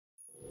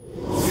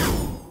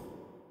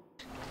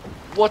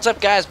What's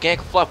up, guys? Gang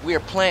Fluff. We are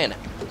playing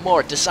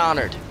more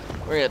Dishonored.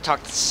 We're gonna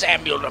talk to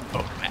Samuel the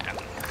Boatman.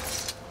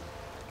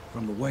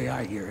 From the way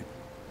I hear it,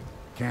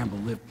 Campbell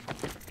lived.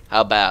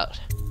 How about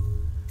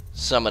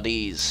some of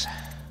these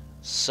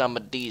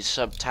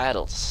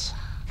subtitles?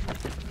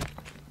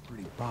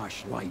 Pretty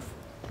posh life.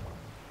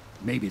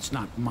 Maybe it's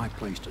not my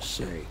place to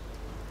say.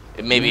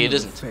 Maybe it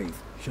isn't. Faith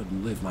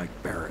shouldn't live like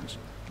barons.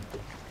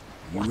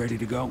 You ready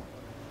to go?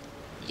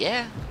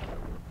 Yeah.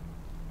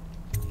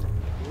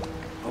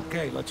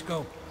 Okay, let's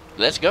go.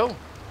 Let's go.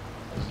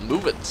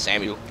 Move it,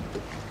 Samuel.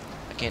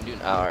 I can't do.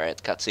 All right,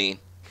 cutscene.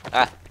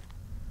 Ah,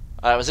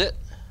 that was it.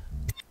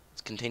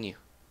 Let's continue.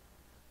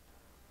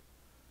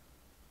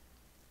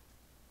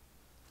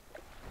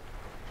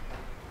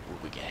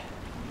 What we got?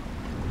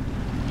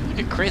 You and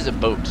your crazy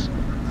boat.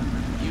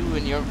 You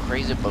and your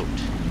crazy boat.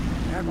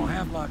 Admiral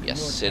Havelock and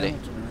Yes, Lord city.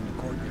 Hamilton are in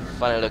the courtyard.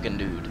 Funny-looking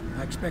dude.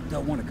 I expect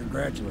they'll want to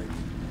congratulate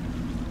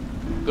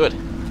you. Good.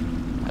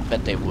 I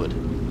bet they would.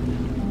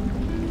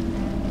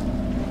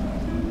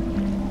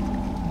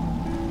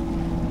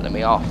 Let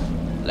me off.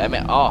 Let me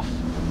off.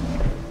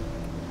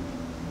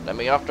 Let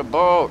me off the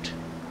boat.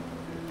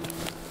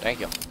 Thank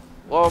you.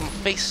 Whoa, my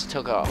face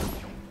took off.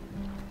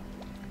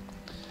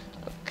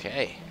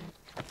 Okay.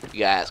 You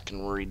guys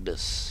can read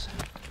this.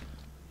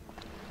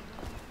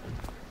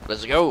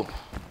 Let's go.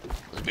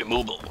 Let's be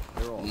movable.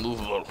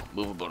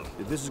 Movable.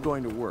 If this is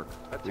going to work,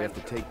 we have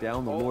to take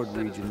down the Lord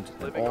Regent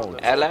and all of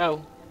it.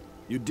 Hello.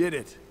 You did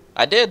it.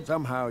 I did.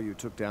 Somehow you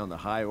took down the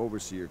High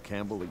Overseer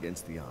Campbell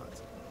against the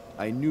odds.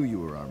 I knew you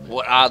were our man.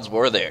 What odds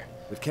were there?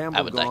 With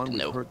Campbell would like gone, to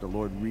we've know. hurt the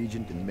Lord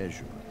Regent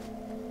immeasurably.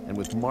 And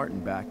with Martin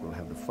back, we'll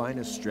have the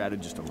finest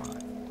strategist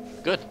alive.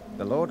 Good.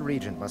 The Lord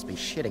Regent must be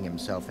shitting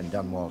himself in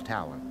Dunwall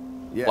Tower.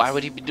 Yes. Why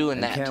would he be doing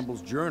and that?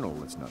 Campbell's journal,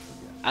 let's not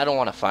forget. I don't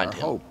want to find Our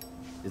him. hope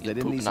is He's that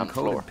in pooping these on the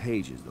floor. encoded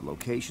pages, the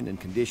location and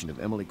condition of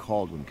Emily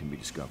Caldwin can be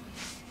discovered.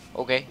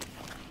 Okay.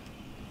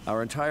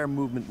 Our entire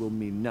movement will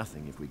mean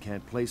nothing if we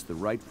can't place the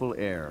rightful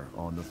heir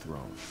on the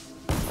throne.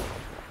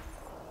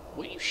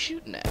 What are you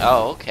shooting at?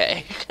 Oh,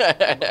 okay.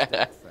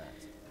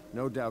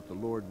 No doubt the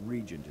Lord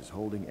Regent is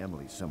holding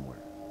Emily somewhere,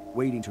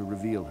 waiting to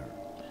reveal her.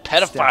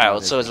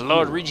 Pedophile, so his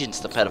Lord Regent's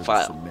the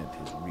pedophile. Cement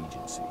his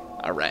regency.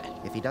 Alright.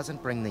 If he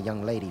doesn't bring the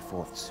young lady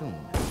forth soon,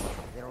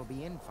 there will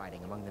be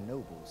infighting among the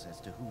nobles as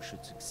to who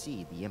should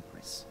succeed the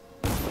Empress.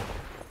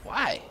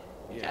 Why?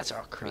 Yes, That's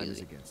all time is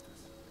crazy. against us.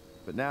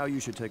 But now you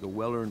should take a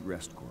well-earned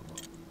rest, Corvo.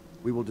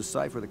 We will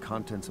decipher the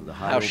contents of the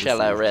High How shall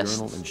I Overseer's rest?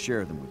 journal and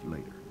share them with you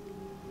later.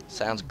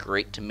 Sounds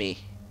great to me.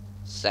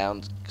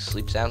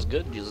 Sleep sounds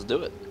good. Just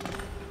do it.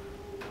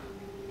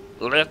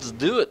 Let's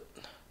do it.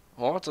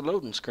 Oh, it's a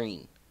loading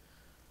screen.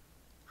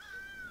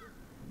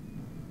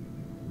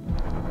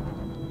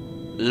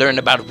 Learn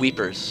about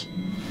Weepers.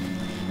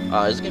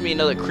 Is it gonna be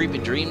another creepy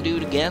dream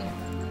dude again?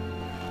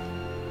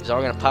 He's all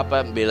gonna pop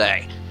up and be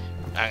like,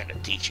 I'm gonna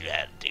teach you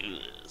how to do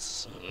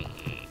this.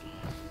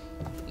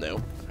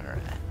 Nope.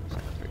 Alright.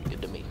 Sounds pretty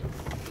good to me.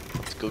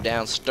 Let's go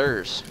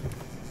downstairs.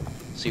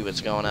 See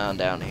what's going on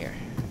down here.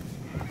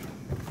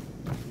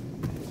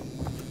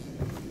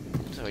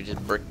 So we just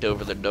bricked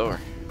over the door.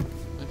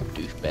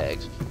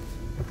 Douchebags.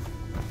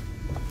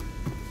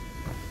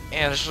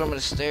 And there's so many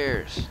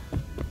stairs.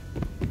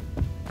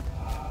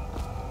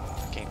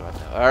 Can't go out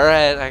there.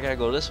 Alright, I gotta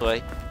go this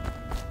way.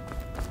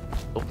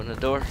 Open the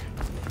door.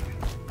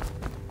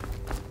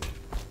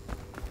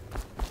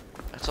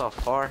 That's all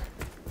far,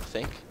 I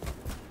think.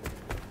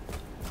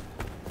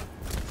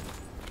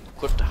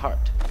 Equip the heart.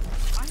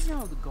 I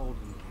know the golden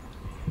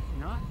cat,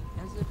 not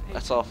as a patron.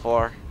 That's all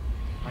far.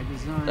 By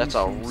design, That's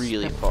all seems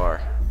really spectral.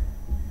 far.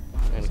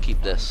 I'm gonna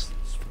keep this.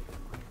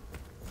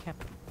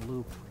 Kept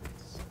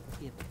blueprints,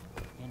 if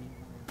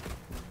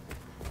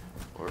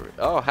anywhere.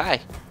 Oh, hi.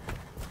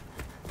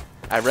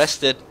 I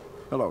rested.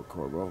 Hello,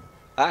 Corvo.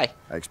 Hi.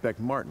 I expect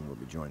Martin will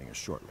be joining us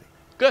shortly.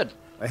 Good.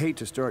 I hate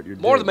to start your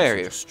day More the with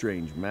merrier. such a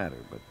strange matter,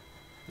 but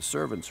the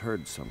servants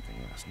heard something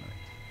last night,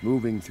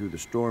 moving through the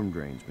storm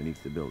drains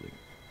beneath the building.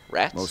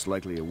 Rats? Most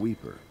likely a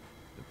weeper,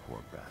 the poor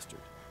bastard.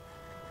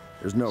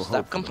 There's no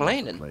Stop hope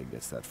complaining. that the plague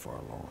gets that far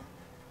along.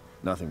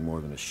 Nothing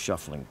more than a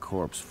shuffling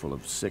corpse full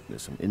of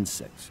sickness and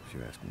insects, if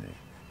you ask me.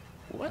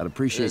 What? I'd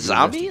appreciate your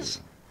Zombies?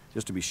 investigating,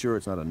 just to be sure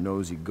it's not a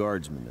nosy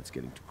guardsman that's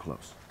getting too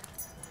close.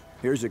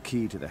 Here's a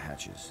key to the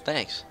hatches.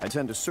 Thanks. I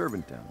send a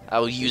servant down there. I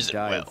will They use it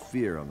die well. of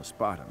fear on the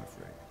spot, I'm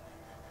afraid.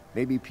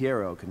 Maybe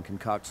Piero can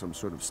concoct some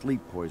sort of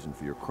sleep poison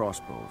for your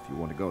crossbow if you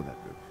want to go that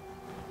route.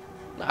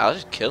 No, I'll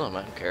just kill him.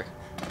 I don't care.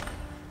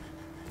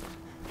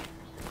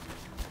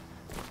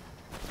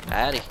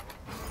 Howdy.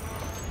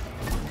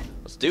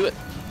 Let's do it.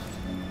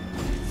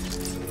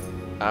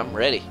 I'm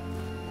ready.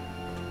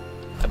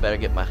 I better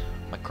get my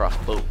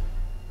crossbow.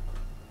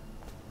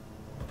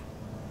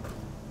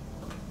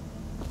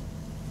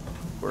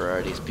 Where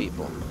are these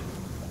people?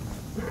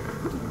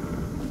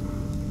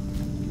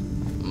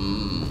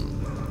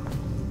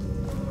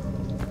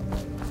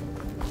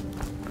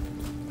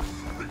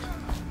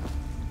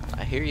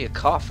 I hear you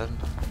coughing.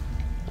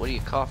 What are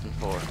you coughing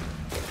for?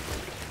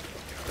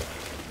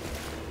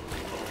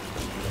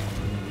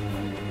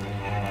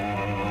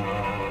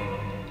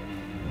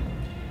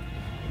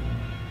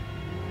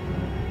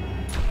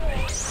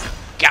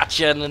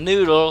 Gotcha in the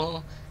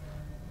noodle.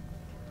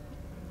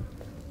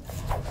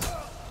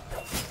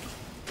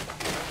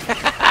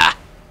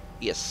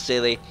 You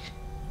silly.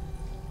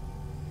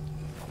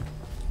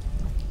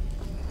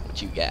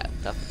 What you got?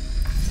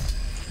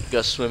 Nothing.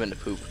 Go swim in the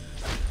poop.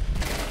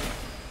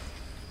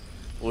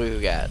 What do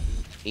we got?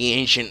 The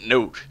ancient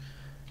note.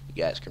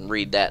 You guys can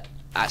read that.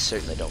 I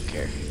certainly don't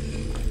care.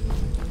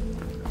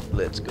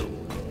 Let's go.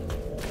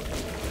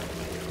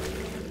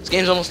 This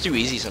game's almost too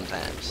easy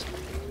sometimes.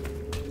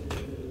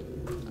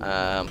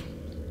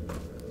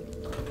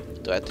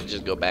 Do I have to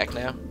just go back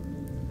now?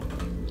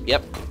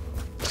 Yep.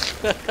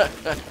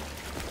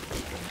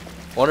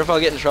 Wonder if I'll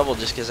get in trouble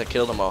just because I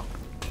killed them all.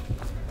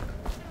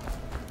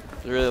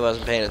 I really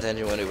wasn't paying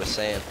attention to what he was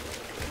saying.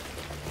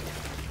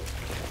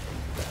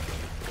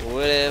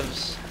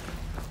 Whatevs.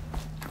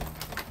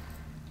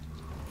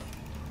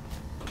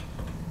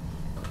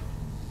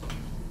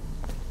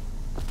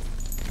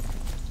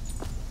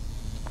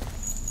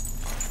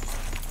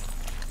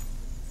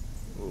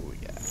 What we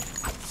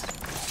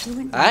got? You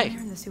went Hi. down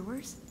there in the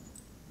sewers?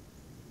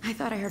 I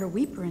thought I heard a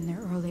weeper in there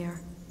earlier.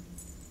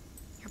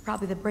 You're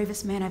probably the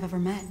bravest man I've ever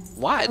met.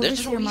 Why? They're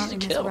just Overseer easy to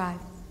Martin has kill.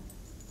 arrived.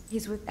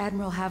 He's with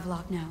Admiral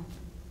Havelock now.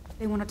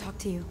 They want to talk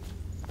to you.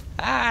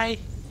 Hi.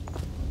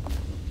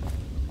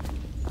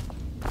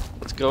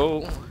 Let's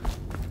go.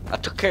 I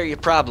took care of your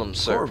problems,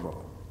 sir.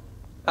 Corvo.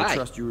 I Hi.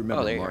 trust you Oh,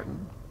 remember there you are.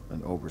 Martin,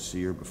 an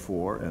overseer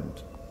before,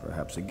 and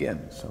perhaps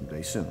again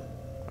someday soon.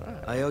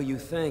 I owe you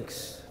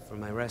thanks for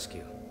my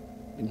rescue.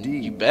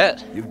 Indeed. You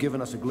bet. You've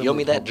given us a glimmer You owe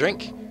me of that hope,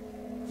 drink.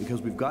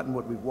 because we've gotten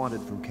what we've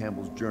wanted from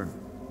Campbell's journal.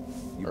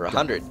 You've Or done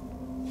 100.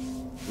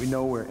 it. We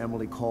know where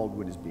Emily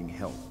Caldwell is being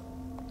held.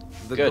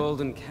 The Good.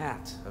 Golden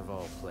Cat, of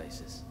all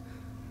places.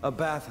 A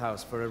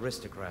bathhouse for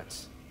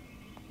aristocrats.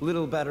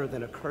 Little better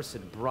than a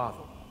cursed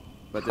brothel.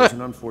 But there's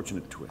an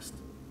unfortunate twist.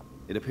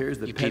 It appears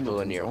that You people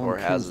in Pendleton's your own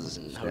whorehouses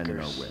kinsmen and stand in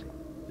our hookers. way.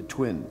 The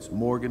twins,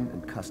 Morgan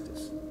and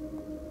Custis.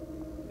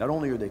 Not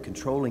only are they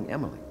controlling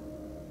Emily,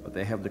 but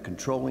they have the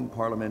controlling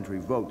parliamentary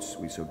votes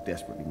we so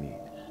desperately need.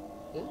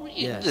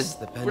 Yes,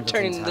 the We're Pendletons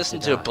turning have this to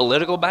into a die.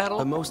 political battle?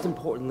 But most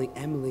importantly,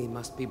 Emily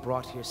must be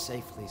brought here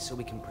safely so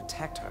we can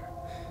protect her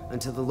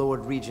until the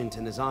Lord Regent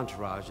and his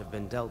entourage have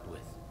been dealt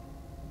with.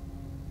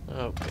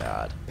 Oh,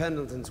 God.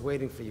 Pendleton's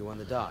waiting for you on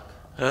the dock.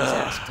 He's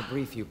asked to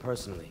brief you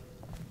personally.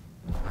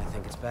 I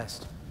think it's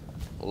best.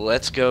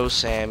 Let's go,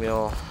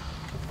 Samuel.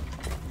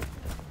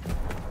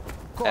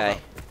 Corvo, Hey.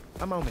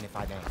 a moment if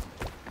I may.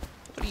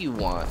 What do you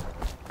want?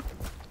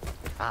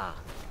 Ah,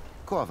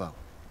 Corvo.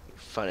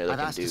 Funny I've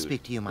looking asked dude. to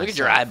speak to you Look at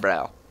your myself.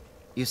 eyebrow.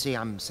 You see,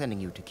 I'm sending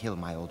you to kill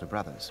my older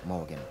brothers,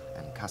 Morgan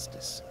and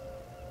Custis.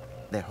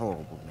 They're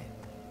horrible men.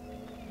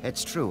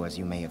 It's true, as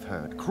you may have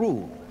heard,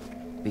 cruel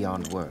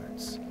beyond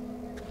words.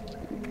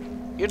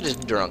 You're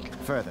just drunk.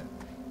 Further,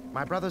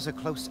 my brothers are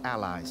close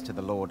allies to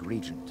the Lord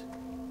Regent,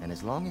 and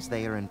as long as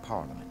they are in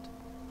Parliament,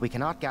 we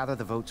cannot gather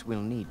the votes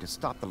we'll need to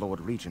stop the Lord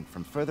Regent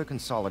from further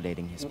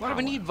consolidating his Why power. do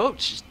we need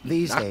votes? Just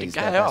These knock days, the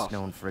they're guy best off.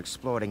 known for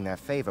exploiting their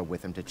favor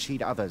with him to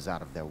cheat others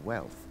out of their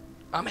wealth.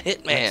 I'm a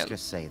Let's hitman.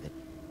 just say that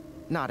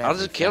not I'll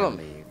every just kill him.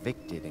 family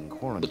evicted and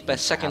quarantined With my for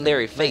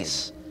secondary having the plague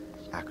face.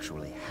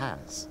 actually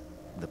has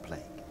the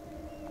plague.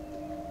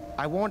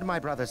 I warned my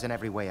brothers in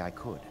every way I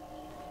could.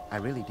 I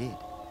really did.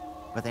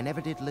 But they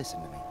never did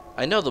listen to me.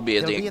 I know there'll be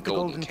They'll a be at the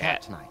Golden Golden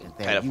Cat, Cat tonight at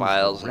their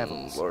pedophiles, usual and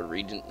revels. Lord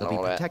Regent, and They'll be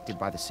all that. protected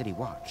by the City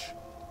Watch,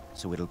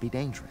 so it'll be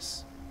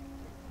dangerous.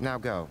 Now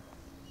go.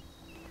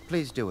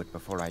 Please do it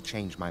before I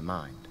change my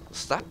mind.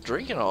 Stop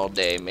drinking all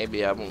day.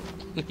 Maybe I won't.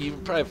 You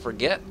would probably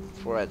forget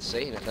before I'd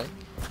say anything.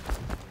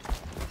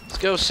 Let's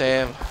go,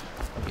 Sam.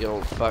 You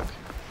old fuck.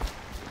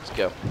 Let's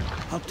go.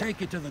 I'll take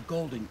you to the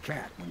Golden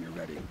Cat when you're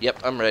ready. Yep,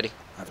 I'm ready.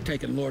 I've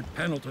taken Lord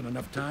Pendleton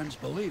enough times,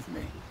 believe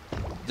me.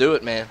 Do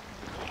it, man.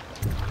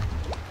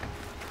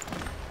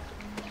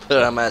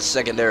 Put on my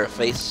secondary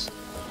face.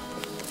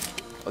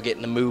 I'll get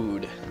in the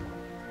mood.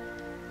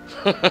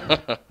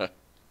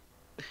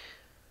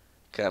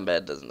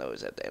 Combat doesn't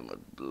always have to end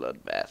with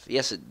bloodbath.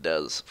 Yes, it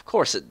does. Of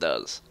course it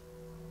does.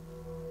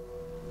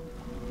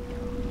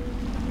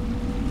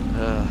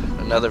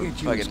 Another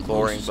Get you as fucking close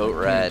boring as boat I can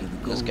ride. to the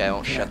This Golden guy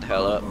won't Cat, shut the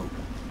hell up. Corvo.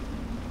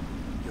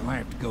 You'll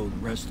have to go the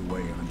rest of the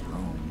way on your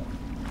own.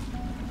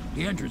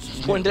 The entrance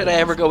is When did I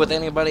ever go with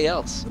anybody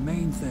else? The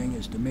main thing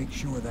is to make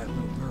sure that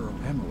little girl,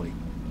 Emily,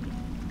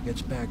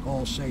 gets back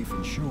all safe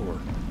and sure.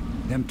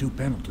 Them two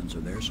Pendletons are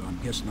there, so I'm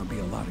guessing there'll be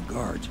a lot of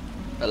guards.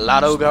 A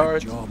lot of Suspect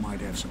guards? Jaw might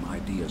have some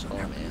ideas on Oh,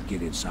 how man. to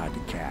get inside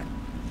the cat,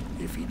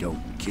 if he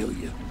don't kill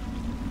you.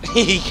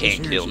 He can't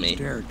This kill here's his me.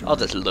 territory. I'll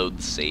just load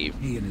the save.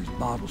 He and his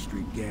Bottle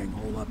Street gang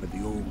hole up at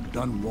the old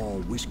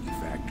Dunwall whiskey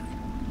factory.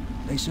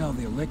 They sell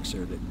the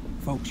elixir that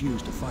folks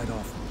use to fight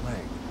off the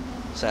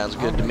plague. Sounds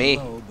I'll good to lay me.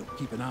 low, but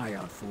keep an eye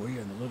out for you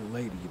and the little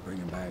lady you bring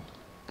him back.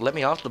 Let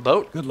me off the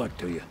boat. Good luck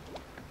to you.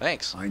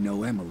 Thanks. I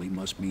know Emily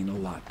must mean a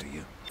lot to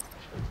you.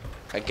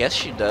 I guess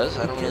she does.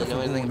 I don't really know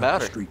anything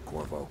about her. Street,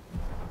 Corvo.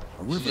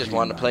 She just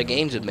wanted to play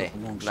games with me.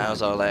 And I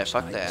was all like,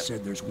 fuck that.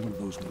 Said there's one of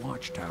those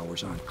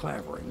watchtowers on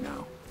Clavering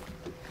now.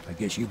 I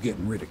guess you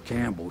getting rid of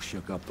Campbell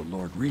shook up the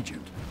Lord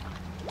Regent.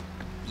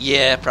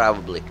 Yeah,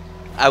 probably.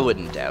 I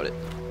wouldn't doubt it.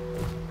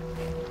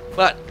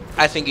 But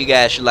I think you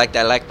guys should like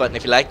that like button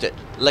if you liked it.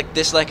 Like,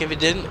 dislike if you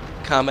didn't.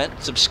 Comment,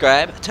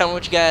 subscribe, tell me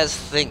what you guys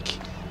think.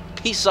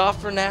 Peace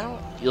off for now.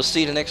 You'll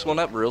see the next one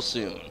up real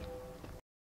soon.